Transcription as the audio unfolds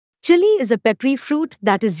Chili is a peppery fruit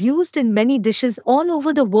that is used in many dishes all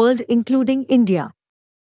over the world, including India.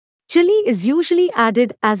 Chili is usually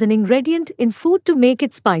added as an ingredient in food to make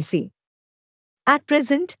it spicy. At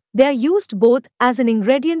present, they are used both as an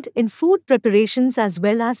ingredient in food preparations as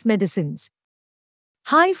well as medicines.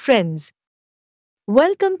 Hi friends,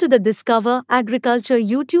 welcome to the Discover Agriculture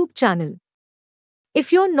YouTube channel.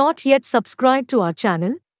 If you're not yet subscribed to our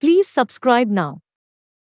channel, please subscribe now.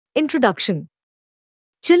 Introduction.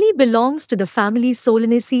 Chili belongs to the family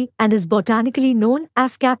Solanaceae and is botanically known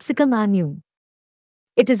as Capsicum annuum.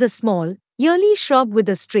 It is a small, yearly shrub with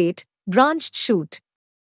a straight, branched shoot.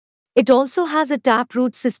 It also has a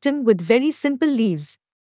taproot system with very simple leaves.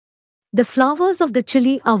 The flowers of the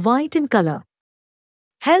chili are white in color.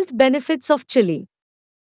 Health benefits of chili: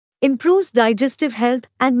 improves digestive health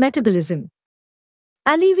and metabolism,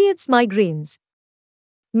 alleviates migraines,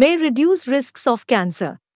 may reduce risks of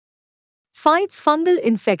cancer, fights fungal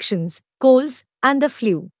infections, colds, and the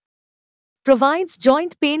flu, provides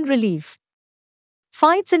joint pain relief,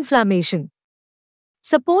 fights inflammation,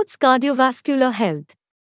 supports cardiovascular health,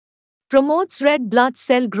 promotes red blood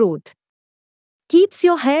cell growth, keeps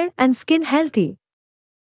your hair and skin healthy.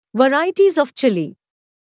 Varieties of chili: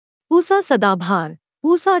 Pusa Sadabhar,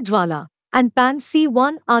 Pusa Jwala, and Pan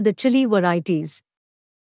C1 are the chili varieties.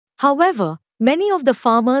 However, many of the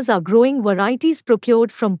farmers are growing varieties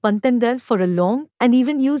procured from Pantandar for a long and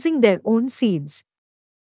even using their own seeds.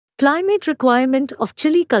 Climate requirement of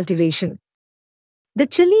chili cultivation. The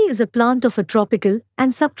chili is a plant of a tropical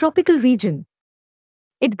and subtropical region.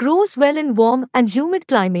 It grows well in warm and humid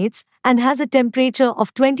climates and has a temperature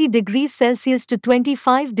of 20 degrees Celsius to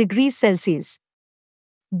 25 degrees Celsius.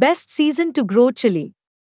 Best season to grow chili.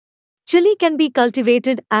 Chili can be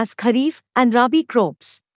cultivated as Kharif and Rabi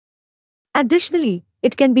crops. Additionally,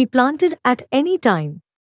 it can be planted at any time.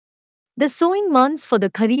 The sowing months for the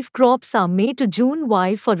Kharif crops are May to June,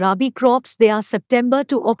 while for Rabi crops they are September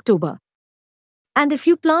to October. And if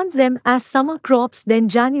you plant them as summer crops, then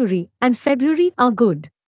January and February are good.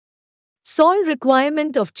 Soil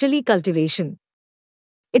requirement of chili cultivation.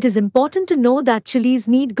 It is important to know that chilies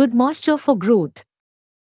need good moisture for growth.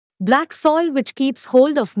 Black soil which keeps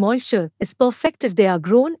hold of moisture is perfect if they are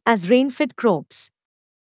grown as rain-fed crops.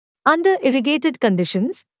 Under irrigated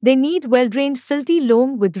conditions, they need well-drained filthy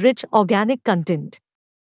loam with rich organic content.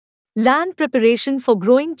 Land preparation for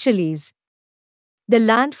growing chilies. The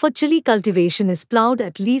land for chili cultivation is plowed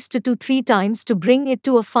at least 2 to 3 times to bring it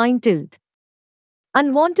to a fine tilth.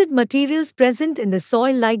 Unwanted materials present in the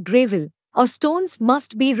soil like gravel or stones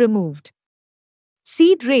must be removed.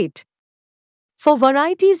 Seed rate. For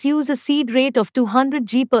varieties, use a seed rate of 200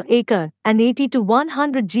 g per acre and 80 to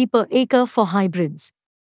 100 g per acre for hybrids.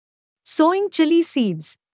 Sowing chili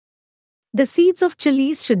seeds. The seeds of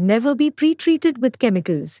chilies should never be pre-treated with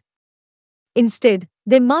chemicals. Instead,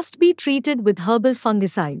 they must be treated with herbal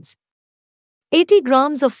fungicides. 80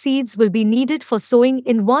 grams of seeds will be needed for sowing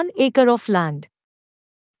in 1 acre of land.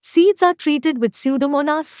 Seeds are treated with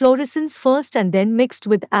Pseudomonas fluorescens first and then mixed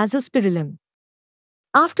with Azospirillum.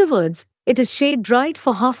 Afterwards, it is shade-dried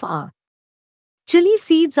for half hour. Chili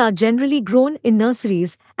seeds are generally grown in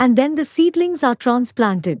nurseries and then the seedlings are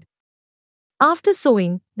transplanted. After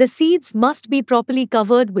sowing, the seeds must be properly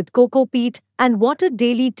covered with coco peat and watered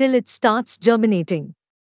daily till it starts germinating.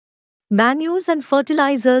 Manures and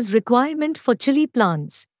fertilizers requirement for chili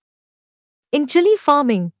plants. In chili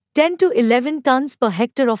farming, 10 to 11 tons per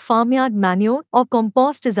hectare of farmyard manure or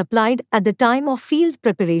compost is applied at the time of field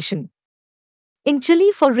preparation. In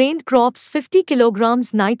chili for rained crops, 50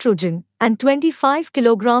 kg nitrogen and 25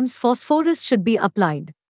 kg phosphorus should be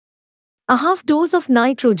applied. A half dose of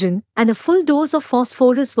nitrogen and a full dose of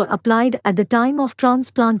phosphorus were applied at the time of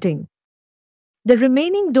transplanting. The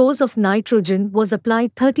remaining dose of nitrogen was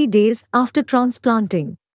applied 30 days after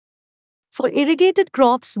transplanting. For irrigated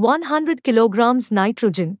crops, 100 kg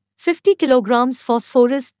nitrogen, 50 kg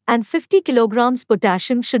phosphorus and 50 kg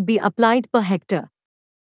potassium should be applied per hectare.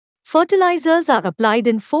 Fertilizers are applied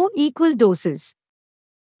in 4 equal doses.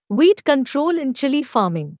 Weed control in chili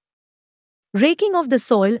farming. Raking of the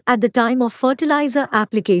soil at the time of fertilizer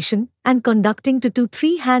application and conducting 2 to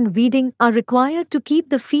 3 hand weeding are required to keep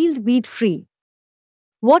the field weed free.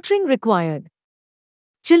 Watering required.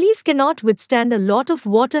 Chilies cannot withstand a lot of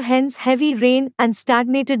water, hence heavy rain and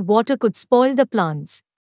stagnated water could spoil the plants.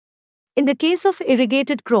 In the case of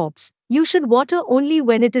irrigated crops, you should water only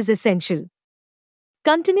when it is essential.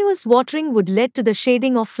 Continuous watering would lead to the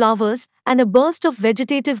shading of flowers and a burst of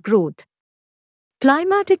vegetative growth.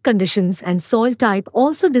 Climatic conditions and soil type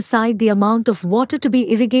also decide the amount of water to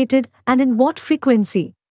be irrigated and in what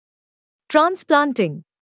frequency. Transplanting.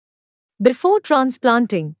 Before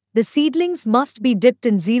transplanting, the seedlings must be dipped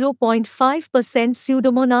in 0.5%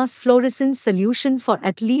 Pseudomonas fluorescens solution for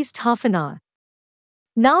at least half an hour.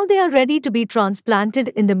 Now they are ready to be transplanted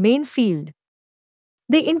in the main field.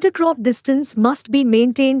 The intercrop distance must be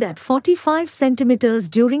maintained at 45 centimeters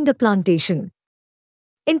during the plantation.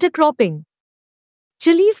 Intercropping.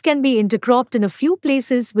 Chilies can be intercropped in a few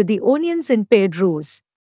places with the onions in paired rows.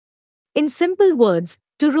 In simple words,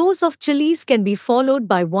 2 rows of chilies can be followed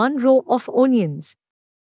by 1 row of onions.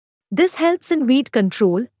 This helps in weed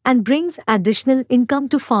control and brings additional income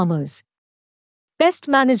to farmers. Pest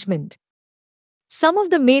management. Some of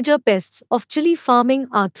the major pests of chili farming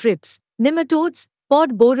are thrips, nematodes,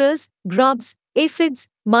 pod borers, grubs, aphids,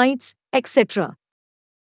 mites, etc.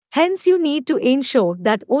 Hence, you need to ensure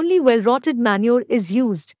that only well-rotted manure is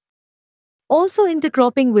used. Also,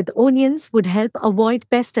 intercropping with onions would help avoid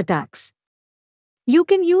pest attacks. You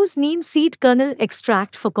can use neem seed kernel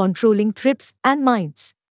extract for controlling thrips and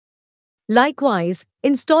mites. Likewise,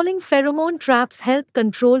 installing pheromone traps help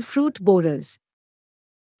control fruit borers.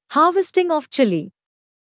 Harvesting of chili.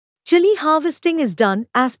 Chili harvesting is done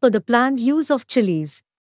as per the planned use of chilies.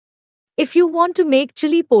 If you want to make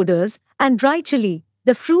chili powders and dry chili,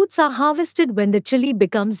 the fruits are harvested when the chili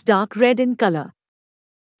becomes dark red in color.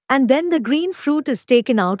 And then the green fruit is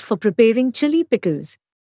taken out for preparing chili pickles.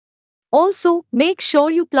 Also, make sure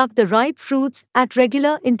you pluck the ripe fruits at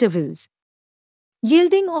regular intervals.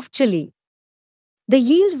 Yielding of chili. The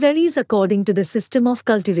yield varies according to the system of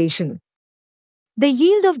cultivation. The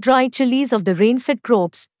yield of dry chilies of the rain-fed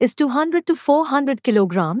crops is 200 to 400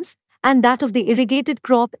 kilograms, and that of the irrigated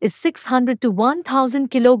crop is 600 to 1000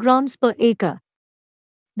 kilograms per acre.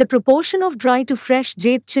 The proportion of dry to fresh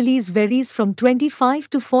Jape chilies varies from 25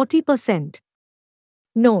 to 40%.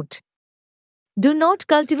 Note: do not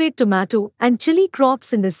cultivate tomato and chili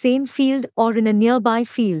crops in the same field or in a nearby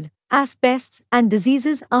field, as pests and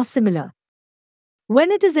diseases are similar.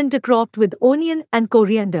 When it is intercropped with onion and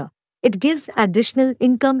coriander, it gives additional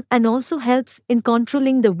income and also helps in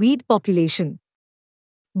controlling the weed population.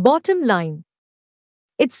 Bottom line: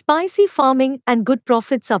 it's spicy farming and good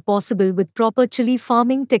profits are possible with proper chili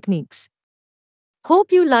farming techniques.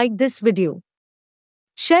 Hope you liked this video.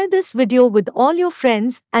 Share this video with all your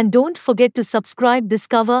friends and don't forget to subscribe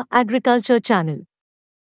Discover Agriculture channel.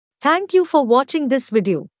 Thank you for watching this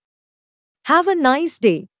video. Have a nice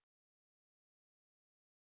day.